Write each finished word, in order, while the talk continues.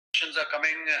questions are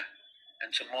coming,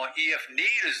 and some more. EF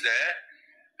Neer is there.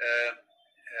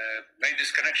 May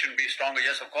this connection be stronger.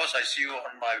 Yes, of course. I see you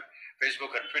on my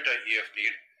Facebook and Twitter, EF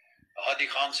Neer. Hadi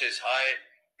Khan says hi.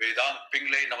 Vedant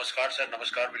Pingley, namaskar sir.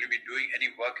 Namaskar. Will you be doing any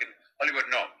work in Hollywood?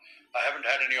 No, I haven't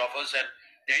had any offers, and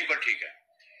yahin par theek hai.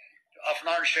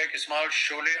 Afnan Sheikh Ismail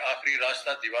Shole, Aakhri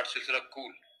Rasta, Diwar Silsila,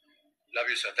 cool. Love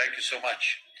you, sir. Thank you so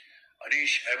much.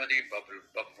 Anish Ahmadi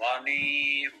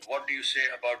Babwani, what do you say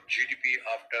about GDP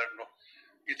after? No,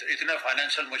 इतना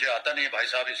financial मुझे आता नहीं है भाई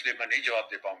साहब, इसलिए मैं नहीं जवाब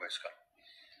दे पाऊंगा इसका.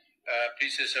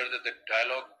 Please say sir that the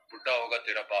dialogue बुड्ढा होगा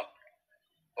तेरा बाप.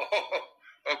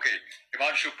 Okay.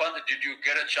 Himanshu Pant, did you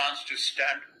get a chance to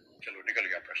stand? चलो निकल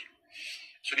गया प्रश्न.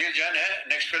 सुनील जैन है.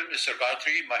 Next film is Sarkar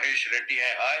 3. Mahesh Reddy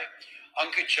है. Hi.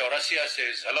 Ankit Chaurasia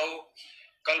says hello.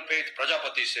 Kalpet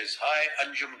Prajapati says hi.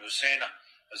 Anjum Hussain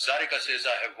Zarika says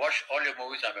I have watched all your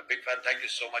movies. I'm a big fan. Thank you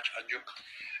so much, Anjum.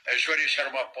 Aishwarya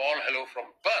Sharma Paul, hello from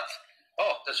Perth.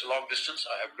 Oh, that's a long distance.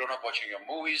 I have grown up watching your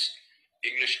movies.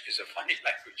 English is a funny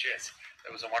language. Yes,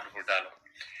 that was a wonderful dialogue.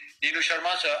 Neenu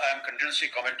Sharma, sir, I am continuously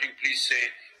commenting. Please say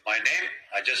my name.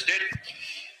 I just did.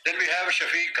 Then we have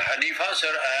Shafiq Hanifa, sir.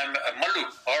 I am Mallu.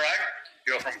 All right.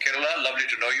 You are from Kerala. Lovely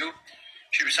to know you.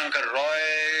 Shiv Shankar Roy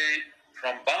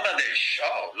from Bangladesh.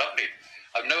 Oh, lovely.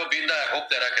 I've never been there. I hope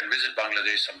that I can visit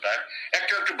Bangladesh sometime.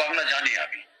 Active to Bangla Jani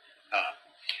Abhi.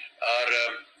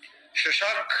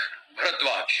 Shashank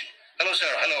Bharadwaj. Hello, sir.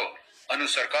 Hello. Anu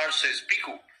Sarkar says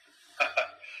Piku.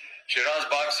 Shiraz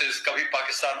Bagh says कभी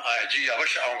पाकिस्तान आए. जी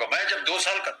अवश्य आऊंगा. मैं जब 2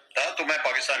 साल का था तो मैं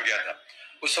पाकिस्तान गया था.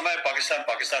 उस समय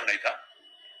पाकिस्तान नहीं था,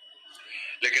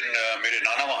 लेकिन मेरे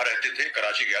नाना वहां रहते थे.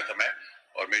 कराची गया था मैं,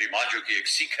 और मेरी माँ जो कि एक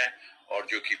सिख है और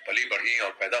जो कि पली बढ़ी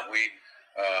और पैदा हुई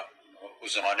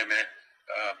उस जमाने में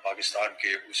पाकिस्तान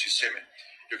के उस हिस्से में,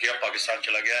 जो कि अब पाकिस्तान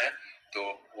चला गया है, तो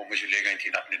वो मुझे ले गई थी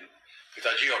ना अपने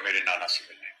पिताजी और मेरे नाना से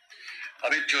मिलने.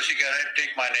 अमित जोशी कह रहे हैं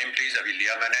टेक माय नेम प्लीज. अभी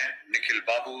लिया मैंने. निखिल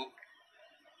बाबू,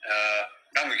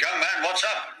 young man, what's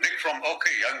up? Nick from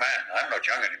okay, young man. I'm not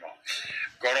young anymore.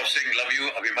 Gaurav Singh, love you.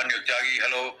 Abhimanyu Tyagi,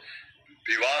 hello.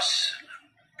 Bivas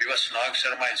Nag,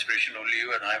 sir, my inspiration only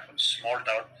you, and I am from small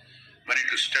town. Money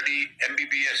to study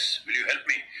MBBS. Will you help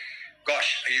me?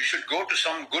 Gosh, you should go to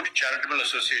some good charitable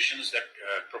associations that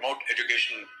promote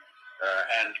education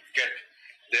and get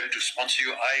them to sponsor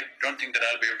you. I don't think that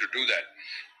I'll be able to do that.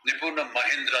 Nipuna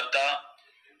Mahindrata,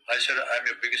 I said, I'm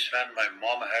your biggest fan. My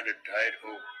mom had died.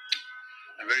 Oh,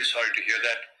 I'm very sorry to hear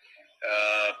that.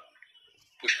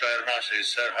 Pushkarna says,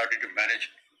 sir, how did you manage?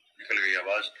 Nikal gayi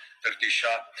awaaz. Tarti Shah.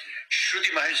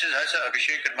 Shruti Mahesh says, hi sir,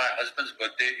 Abhishek and my husband's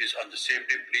birthday is on the same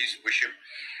day. Please wish him.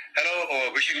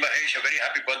 Hello, wishing Mahesh a very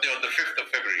happy birthday on the 5th of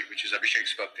February, which is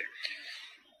Abhishek's birthday.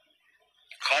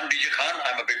 Khan DJ Khan,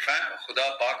 I'm a big fan. Khuda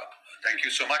Pak, thank you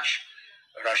so much.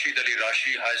 Rashid Ali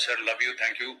Rashi, hi sir, love you,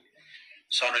 thank you.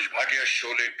 Sanuj Bhatia,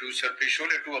 Sholay 2, sir, please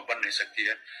Sholay 2 अब बन नहीं सकती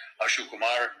है. Ashu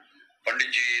Kumar, पंडित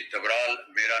जी दबराल,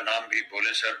 मेरा नाम भी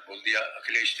बोले sir, बोल दिया.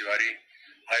 Akhilesh Tiwari,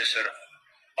 hi sir.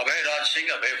 Abhay Raj Singh,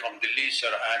 Abhay from Delhi, sir,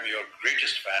 I am your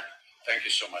greatest fan. Thank you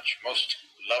so much, most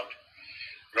loved.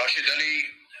 Rashid Ali,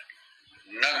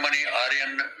 Nagmani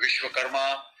Aryan,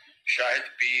 Vishwakarma, Shahid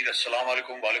Peer, Assalamu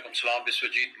alaikum, walaikum salam,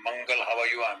 Biswajit Mangal, how are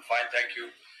you? I'm fine, thank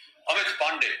you. Amit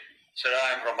Pandey, sir,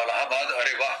 I am from Allahabad.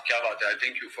 Arey wah, kya baat hai? I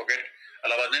think you forget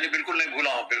Allahabad. नहीं, बिल्कुल नहीं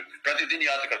भूला हूँ. प्रतिदिन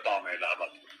याद करता हूँ मैं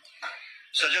Allahabad.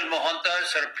 Sajal Mohanta,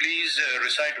 sir, please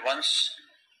recite once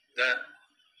the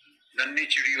नन्ही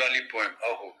चिड़ी वाली पोएम.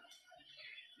 ओहो,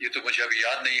 ये तो मुझे अभी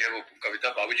याद नहीं है. वो कविता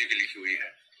बाबूजी की लिखी हुई है.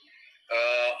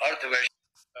 अर्थ वैश्य.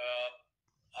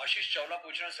 आशीष चावला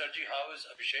पूछ रहे हैं, sir ji, how is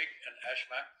Abhishek and Ash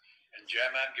ma'am and Jay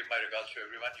ma'am? Give my regards to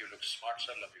everyone. You look smart,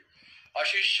 sir. Love you.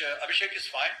 Ashish, Abhishek is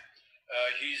fine.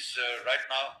 He's right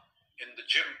now in the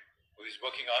gym. He's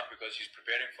working out because he's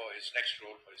preparing for his next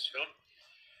role for his film.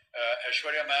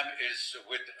 Aishwarya ma'am is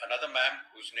with another ma'am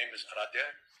whose name is Aradhya.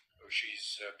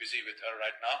 She's busy with her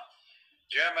right now.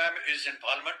 Jaya ma'am is in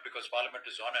Parliament because Parliament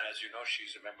is on, and as you know,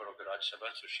 she's a member of the Raj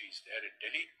Sabha, so she's there in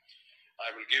Delhi.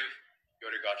 I will give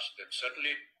your regards to them,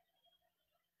 certainly.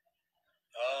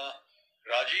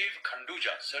 Rajiv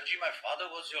Khanduja, Sirji, my father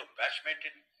was your batchmate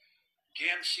in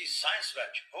KMC Science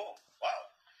Batch. Oh, wow.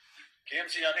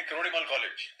 KMC यानी Kirori Mal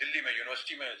college, Delhi में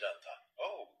university में जाता.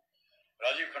 Oh,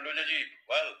 Rajiv Khanduja ji,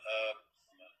 well,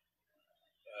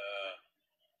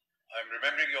 I'm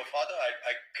remembering your father.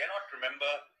 I cannot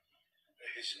remember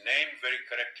his name very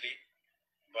correctly,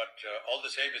 but all the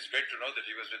same, it's great to know that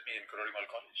he was with me in Kororimal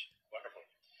College. Wonderful.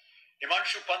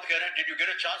 Himanshu Pant, did you get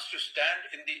a chance to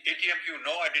stand in the ATM queue?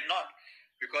 No, I did not,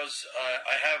 because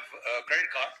I have a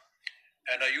credit card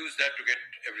and I use that to get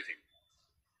everything.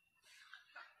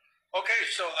 Okay,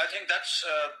 so I think that's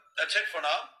it for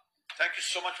now. Thank you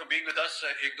so much for being with us.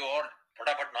 एक दो और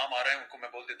फटाफट नाम आ रहे हैं, उनको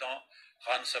मैं बोल देता हूँ.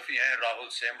 खान सफी हैं, राहुल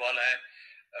सेमवाल हैं,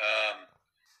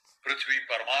 पृथ्वी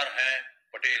परमार हैं,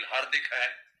 पटेल हार्दिक हैं.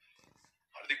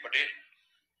 हार्दिक पटेल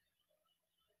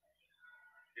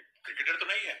क्रिकेटर तो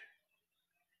नहीं है.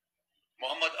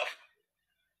 मोहम्मद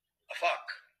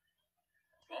अफाक,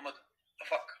 मोहम्मद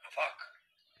अफाक,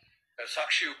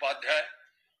 साक्षी उपाध्याय,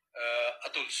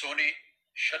 अतुल सोनी,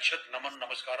 शत शत नमन,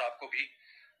 नमस्कार आपको भी.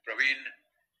 प्रवीण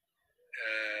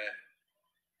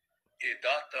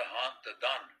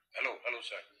दान, हेलो हेलो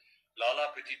सर. लाला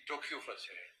प्रीति टोक्यो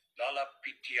फंसे हैं, लाला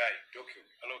PTI Tokyo,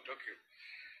 hello Tokyo.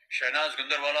 Shehnaaz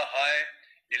गुंदरवाला हाय,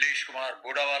 नीलेश कुमार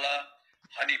बोडावाला,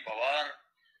 हनी पवार,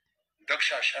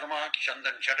 दक्षा शर्मा,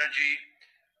 चंदन चटर्जी,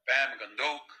 पैम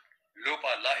गंदोक,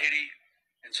 लोपा लाहिरी,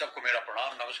 इन सबको मेरा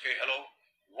प्रणाम, नमस्ते, hello.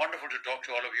 Wonderful to talk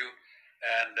to all of you,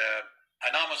 and I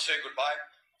now must say goodbye.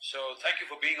 So thank you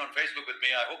for being on Facebook with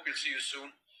me. I hope we'll see you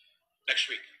soon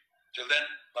next week. Till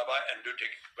then, bye bye, and do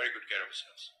take very good care of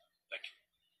yourselves. Thank you.